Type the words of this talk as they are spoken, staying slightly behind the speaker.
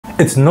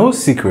It's no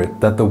secret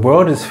that the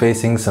world is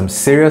facing some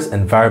serious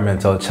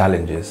environmental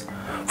challenges,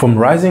 from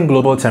rising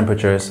global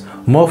temperatures,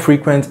 more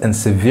frequent and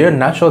severe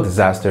natural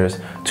disasters,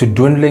 to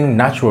dwindling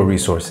natural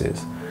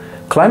resources.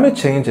 Climate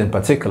change in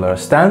particular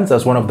stands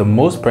as one of the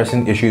most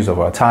pressing issues of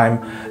our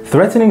time,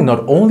 threatening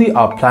not only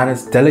our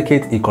planet's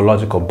delicate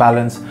ecological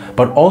balance,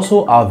 but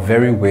also our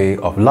very way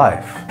of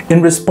life.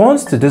 In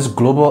response to this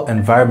global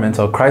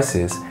environmental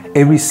crisis,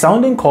 a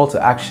resounding call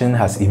to action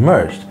has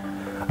emerged.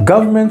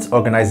 Governments,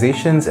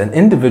 organizations, and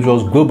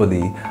individuals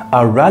globally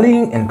are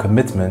rallying in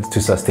commitment to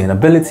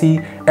sustainability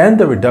and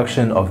the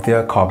reduction of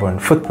their carbon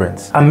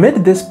footprints.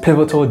 Amid this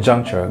pivotal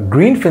juncture,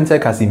 Green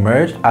Fintech has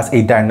emerged as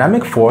a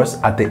dynamic force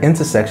at the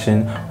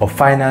intersection of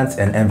finance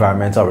and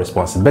environmental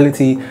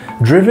responsibility,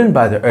 driven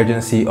by the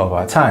urgency of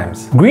our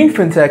times. Green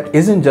Fintech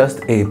isn't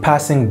just a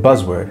passing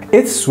buzzword.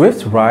 Its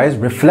swift rise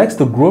reflects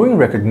the growing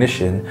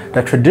recognition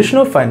that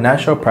traditional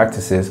financial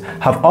practices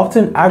have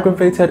often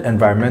aggravated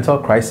environmental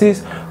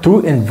crises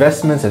through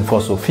investments in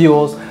fossil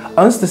fuels,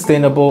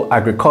 unsustainable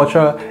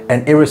agriculture,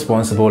 and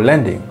irresponsible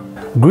lending.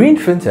 Green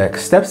Fintech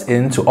steps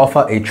in to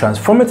offer a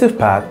transformative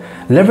path,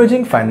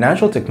 leveraging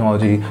financial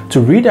technology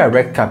to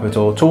redirect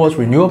capital towards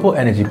renewable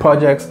energy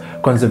projects,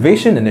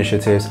 conservation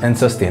initiatives, and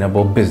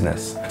sustainable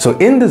business. So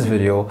in this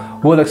video,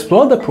 we'll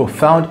explore the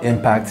profound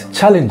impact,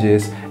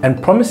 challenges,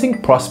 and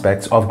promising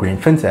prospects of Green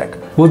Fintech.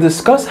 We'll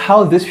discuss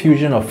how this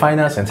fusion of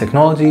finance and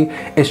technology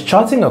is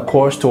charting a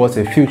course towards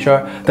a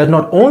future that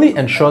not only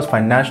ensures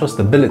financial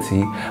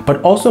stability,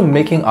 but also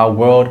making our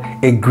world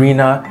a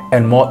greener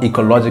and more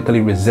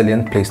ecologically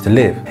resilient place to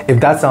live. If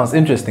that sounds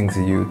interesting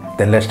to you,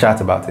 then let's chat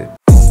about it.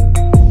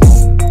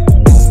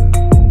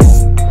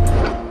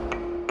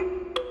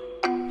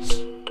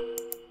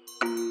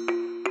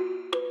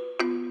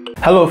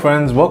 Hello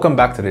friends, welcome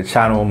back to the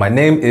channel. My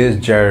name is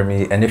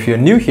Jeremy, and if you're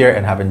new here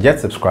and haven't yet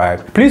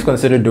subscribed, please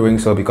consider doing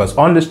so, because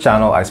on this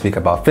channel I speak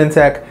about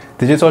fintech,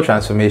 digital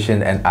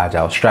transformation, and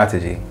agile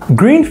strategy.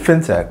 Green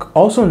Fintech,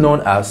 also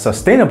known as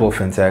sustainable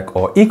fintech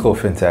or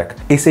eco-fintech,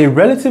 is a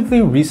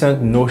relatively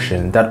recent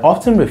notion that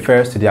often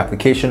refers to the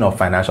application of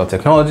financial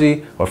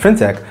technology or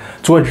fintech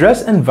to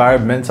address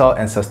environmental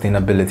and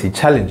sustainability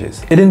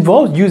challenges. It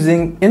involves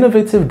using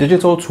innovative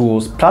digital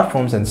tools,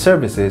 platforms, and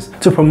services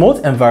to promote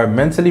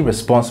environmentally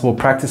responsible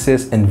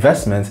practices,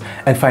 investments,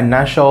 and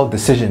financial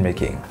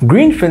decision-making.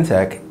 Green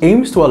Fintech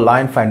aims to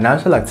align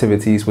financial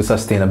activities with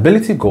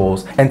sustainability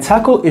goals and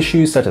tackle issues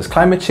such as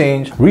climate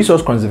change,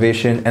 resource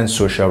conservation, and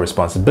social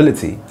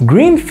responsibility.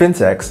 Green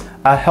Fintechs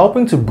are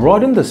helping to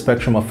broaden the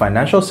spectrum of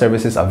financial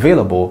services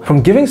available,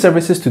 from giving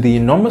services to the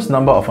enormous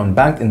number of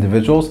unbanked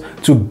individuals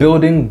to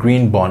building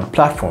green bond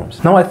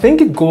platforms. Now, I think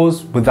it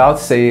goes without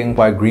saying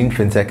why Green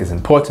Fintech is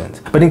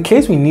important, but in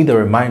case we need a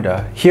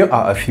reminder, here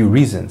are a few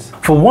reasons.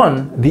 For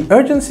one, the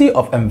urgency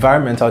of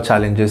environmental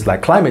challenges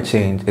like climate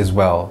change is,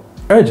 well,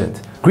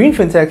 urgent. Green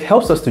Fintech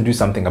helps us to do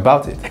something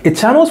about it. It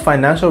channels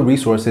financial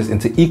resources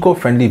into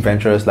eco-friendly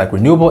ventures like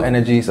renewable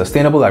energy,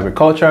 sustainable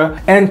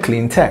agriculture, and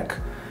clean tech.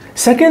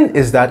 Second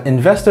is that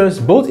investors,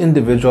 both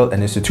individual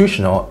and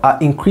institutional, are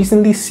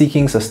increasingly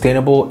seeking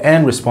sustainable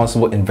and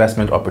responsible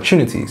investment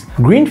opportunities.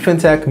 Green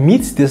Fintech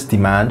meets this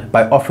demand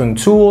by offering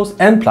tools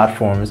and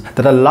platforms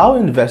that allow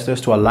investors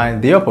to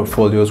align their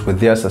portfolios with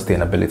their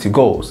sustainability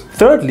goals.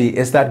 Thirdly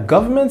is that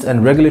governments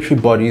and regulatory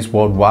bodies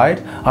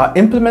worldwide are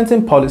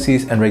implementing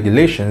policies and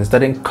regulations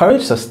that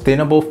encourage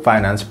sustainable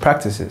finance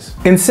practices.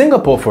 In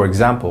Singapore, for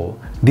example,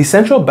 the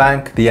central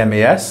bank, the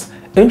MAS,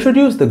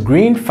 introduced the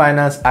Green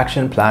Finance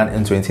Action Plan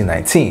in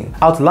 2019,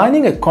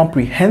 outlining a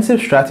comprehensive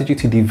strategy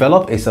to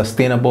develop a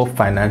sustainable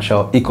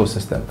financial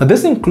ecosystem. Now,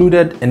 this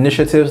included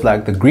initiatives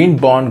like the Green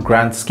Bond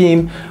Grant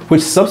Scheme,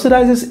 which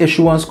subsidizes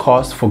issuance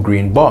costs for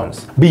green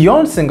bonds.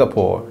 Beyond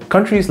Singapore,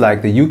 countries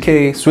like the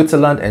UK,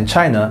 Switzerland, and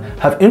China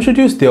have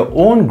introduced their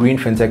own green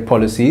fintech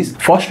policies,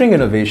 fostering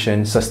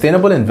innovation,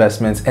 sustainable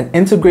investments, and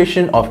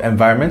integration of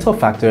environmental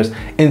factors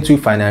into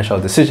financial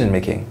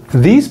decision-making.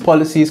 These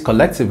policies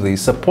collectively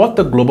support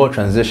the global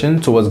transition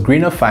towards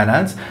greener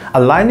finance,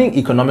 aligning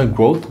economic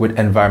growth with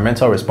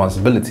environmental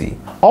responsibility.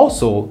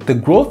 Also, the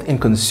growth in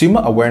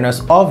consumer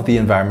awareness of the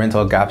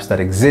environmental gaps that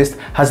exist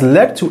has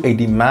led to a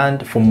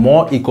demand for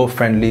more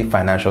eco-friendly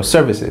financial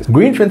services.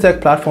 Green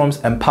fintech platforms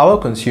empower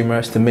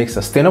consumers to make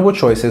sustainable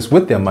choices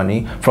with their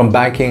money, from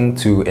banking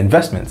to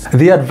investments.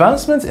 The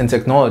advancements in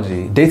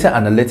technology, data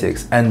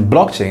analytics, and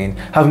blockchain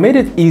have made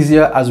it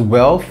easier as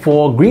well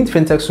for green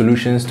fintech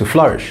solutions to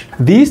flourish.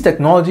 These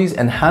technologies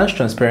enhance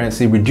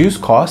transparency, reduce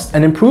costs,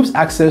 and improves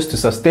access to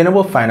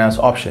sustainable finance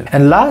options.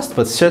 And last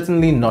but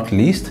certainly not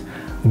least,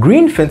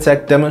 Green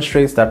Fintech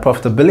demonstrates that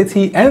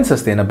profitability and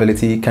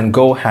sustainability can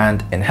go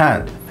hand in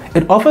hand.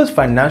 It offers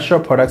financial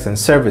products and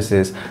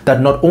services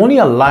that not only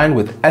align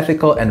with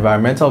ethical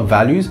environmental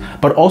values,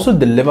 but also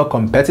deliver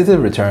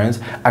competitive returns,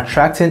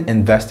 attracting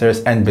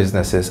investors and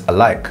businesses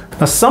alike.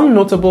 Now, some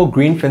notable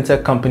green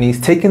fintech companies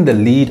taking the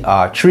lead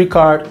are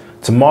TreeCard,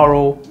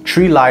 Tomorrow,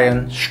 Tree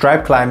Lion,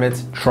 Stripe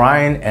Climate,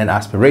 Trine, and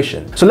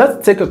Aspiration. So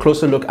let's take a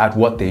closer look at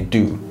what they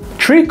do.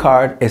 Tree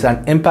Card is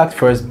an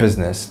impact-first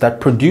business that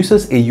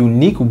produces a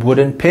unique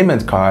wooden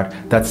payment card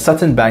that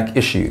certain bank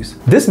issues.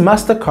 This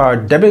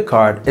MasterCard debit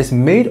card is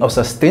made of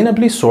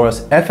sustainably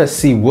sourced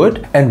FSC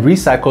wood and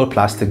recycled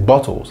plastic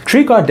bottles.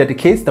 Tree Card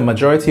dedicates the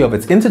majority of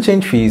its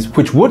interchange fees,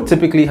 which would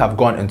typically have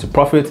gone into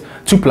profit,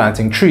 to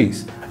planting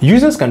trees.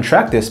 Users can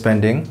track their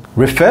spending,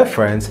 refer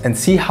friends, and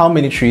see how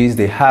many trees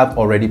they have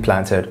already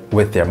planted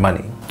with their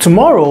money.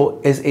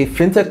 Tomorrow is a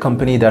fintech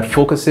company that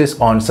focuses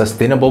on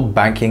sustainable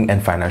banking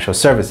and financial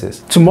services.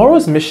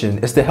 Tomorrow's mission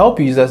is to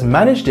help users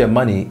manage their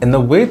money in a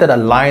way that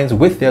aligns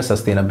with their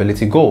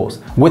sustainability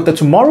goals. With the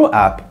Tomorrow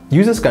app,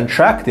 users can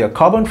track their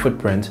carbon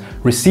footprint,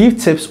 receive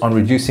tips on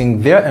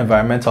reducing their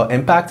environmental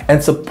impact,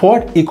 and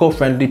support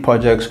eco-friendly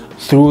projects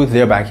through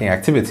their banking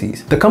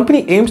activities. The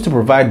company aims to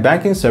provide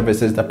banking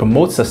services that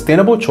promote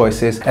sustainable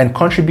choices and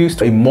contributes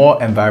to a more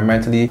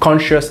environmentally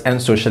conscious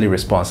and socially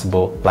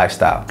responsible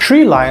lifestyle.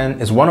 Tree Lion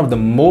is one of the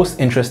most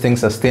interesting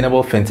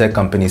sustainable fintech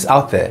companies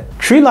out there.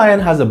 Tree Lion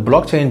has a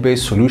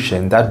blockchain-based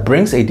solution that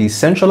brings a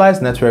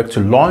decentralized network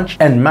to launch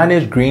and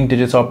manage green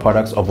digital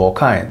products of all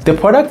kinds. The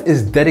product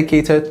is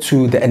dedicated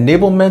to the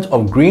enablement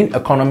of green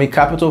economy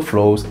capital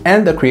flows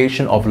and the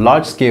creation of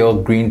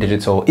large-scale green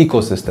digital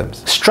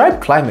ecosystems.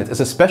 Stripe Climate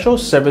is a special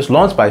service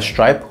launched by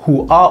Stripe,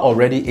 who are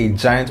already a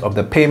giant of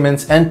the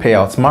payments and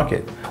payouts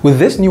market. With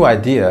this new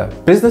idea,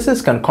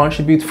 businesses can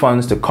contribute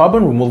funds to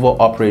carbon removal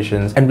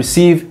operations and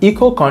receive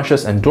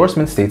eco-conscious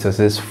endorsement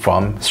statuses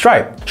from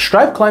Stripe.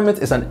 Stripe Climate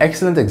is an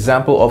excellent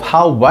example of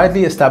how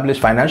widely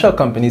established financial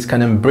companies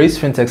can embrace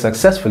fintech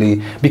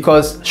successfully,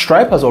 because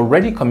Stripe has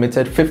already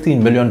committed $15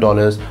 million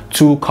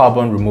to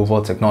carbon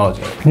removal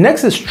technology.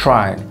 Next is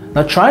Trine.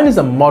 Now, Trine is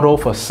a model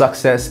for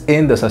success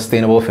in the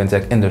sustainable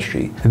fintech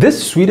industry.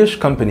 This Swedish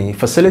company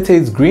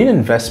facilitates green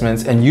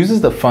investments and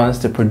uses the funds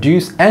to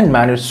produce and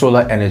manage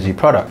solar energy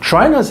products.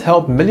 Trine has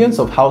helped millions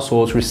of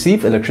households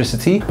receive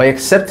electricity by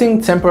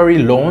accepting temporary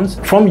loans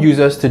from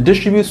users to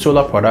distribute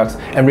solar products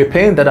and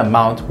repaying that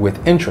amount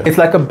with interest. It's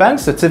like a bank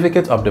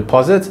certificate of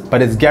deposit,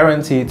 but it's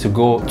guaranteed to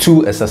go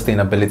to a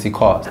sustainability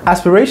cause.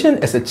 Aspiration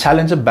is a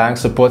challenger bank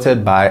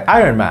supported by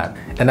Iron Man,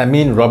 and I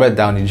mean Robert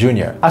Downey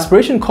Jr.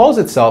 Aspiration calls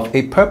itself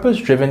a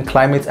purpose-driven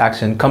climate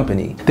action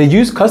company. They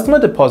use customer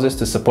deposits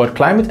to support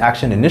climate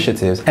action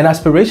initiatives, and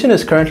Aspiration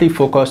is currently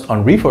focused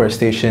on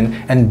reforestation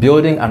and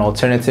building an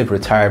alternative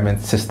retirement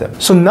system.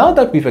 So now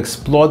that we've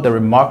explored the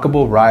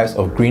remarkable rise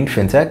of Green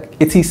Fintech,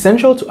 it's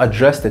essential to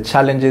address the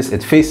challenges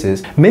it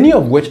faces, many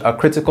of which are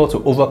critical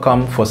to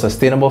overcome for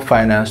sustainable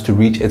finance to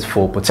reach its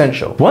full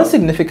potential. One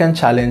significant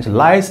challenge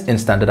lies in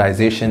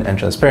standardization and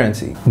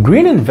transparency.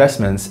 Green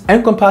investments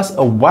encompass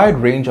a wide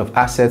range of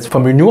assets,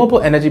 from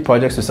renewable energy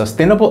projects to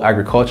sustainable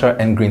agriculture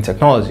and green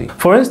technology.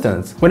 For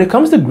instance, when it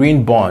comes to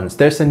green bonds,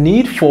 there's a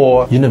need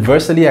for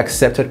universally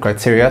accepted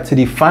criteria to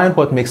define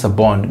what makes a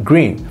bond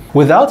green.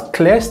 Without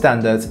clear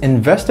standards,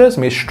 investors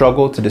may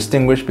struggle to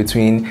distinguish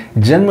between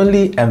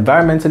genuinely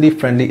environmentally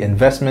friendly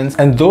investments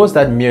and those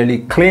that merely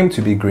claim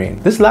to be green.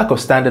 This lack of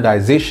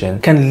standardization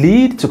can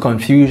lead to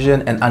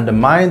confusion and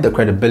undermine the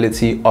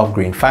credibility of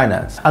green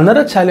finance.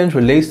 Another challenge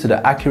relates to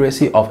the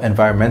accuracy of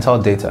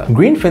environmental data.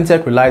 Green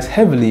Fintech relies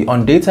heavily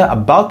on data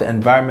about the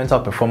environmental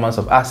performance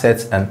of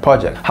assets and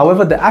projects.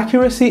 However, the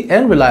accuracy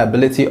and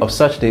reliability of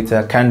such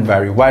data can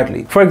vary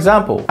widely. For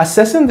example,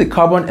 assessing the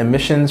carbon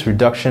emissions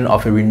reduction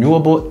of a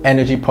renewable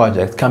energy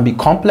project can be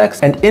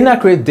complex, and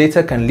inaccurate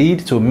data can lead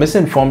to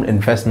misinformed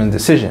investment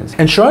decisions.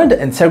 Ensuring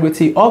the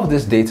integrity of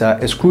this data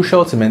is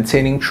crucial to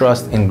maintaining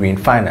trust in green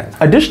finance.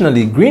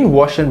 Additionally,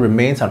 greenwashing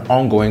remains an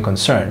ongoing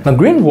concern. Now,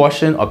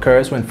 greenwashing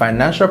occurs when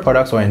financial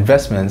products or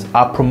investments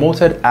are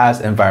promoted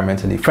as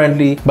environmentally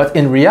friendly, but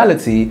in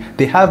reality,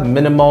 they have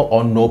minimal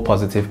or no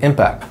positive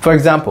impact. For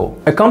example,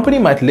 a company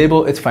might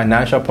label its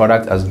financial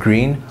product as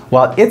green,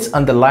 while its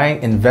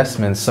underlying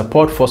investments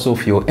support fossil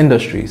fuel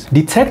industries.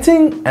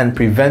 Detecting and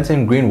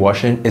preventing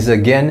greenwashing is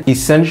again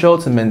essential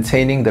to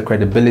maintaining the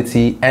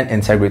credibility and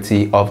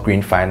integrity of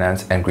green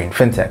finance and green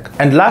fintech.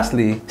 And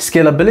lastly,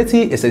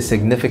 scalability is a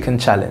significant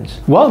challenge.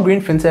 While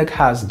green fintech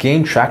has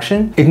gained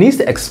traction, it needs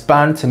to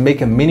expand to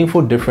make a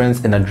meaningful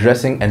difference in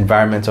addressing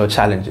environmental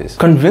challenges.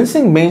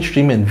 Convincing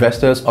mainstream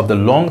investors of the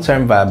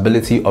long-term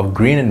viability of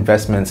green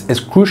investments is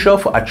crucial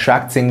for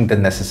attracting the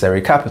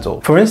necessary capital.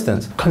 For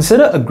instance,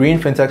 consider a green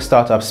fintech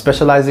startup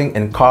specializing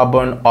in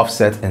carbon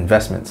offset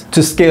investments.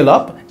 To scale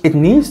up, it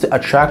needs to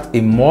attract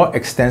a more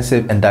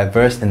extensive and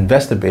diverse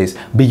investor base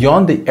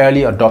beyond the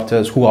early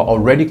adopters who are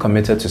already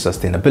committed to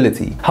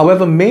sustainability.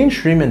 However,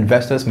 mainstream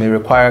investors may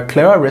require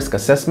clearer risk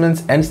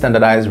assessments and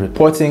standardized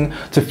reporting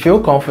to feel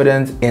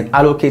confident in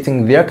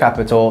allocating their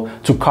capital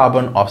to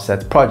carbon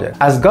offset projects.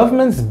 As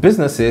governments,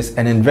 businesses,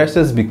 and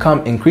investors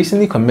become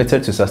increasingly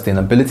committed to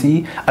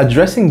sustainability,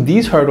 addressing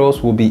these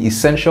hurdles will be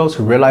essential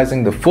to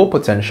realizing the full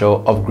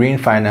potential of green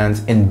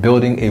finance in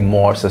building a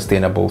more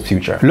sustainable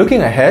future.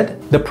 Looking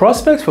ahead, the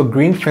prospects prospects for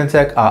green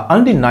fintech are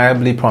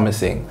undeniably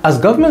promising. As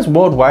governments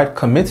worldwide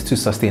commit to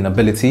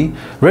sustainability,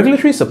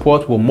 regulatory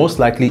support will most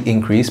likely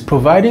increase,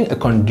 providing a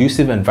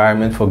conducive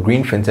environment for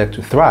green fintech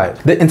to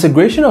thrive. The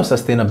integration of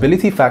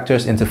sustainability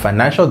factors into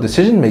financial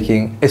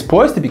decision-making is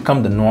poised to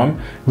become the norm,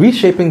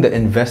 reshaping the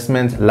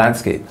investment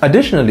landscape.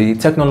 Additionally,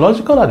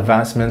 technological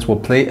advancements will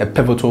play a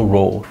pivotal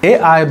role.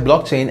 AI,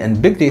 blockchain,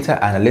 and big data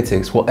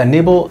analytics will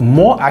enable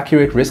more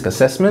accurate risk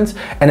assessments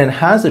and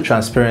enhance the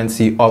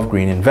transparency of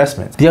green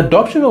investments. The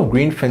adoption of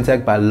green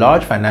fintech by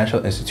large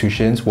financial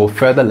institutions will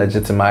further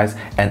legitimize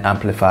and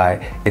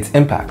amplify its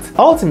impact.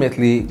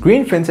 Ultimately,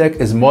 green fintech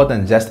is more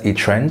than just a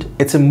trend,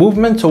 it's a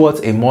movement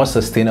towards a more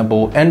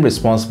sustainable and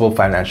responsible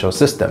financial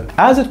system.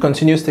 As it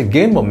continues to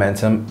gain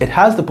momentum, it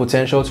has the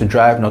potential to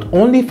drive not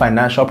only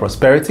financial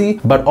prosperity,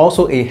 but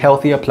also a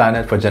healthier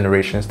planet for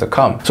generations to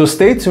come. So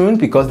stay tuned,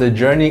 because the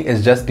journey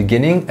is just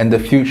beginning and the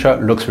future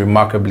looks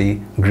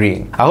remarkably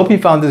green. I hope you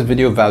found this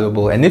video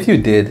valuable, and if you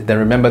did, then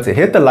remember to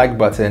hit the like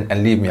button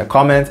and leave me a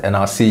comment, and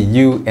I'll see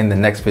you in the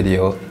next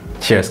video.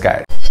 Cheers,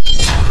 guys.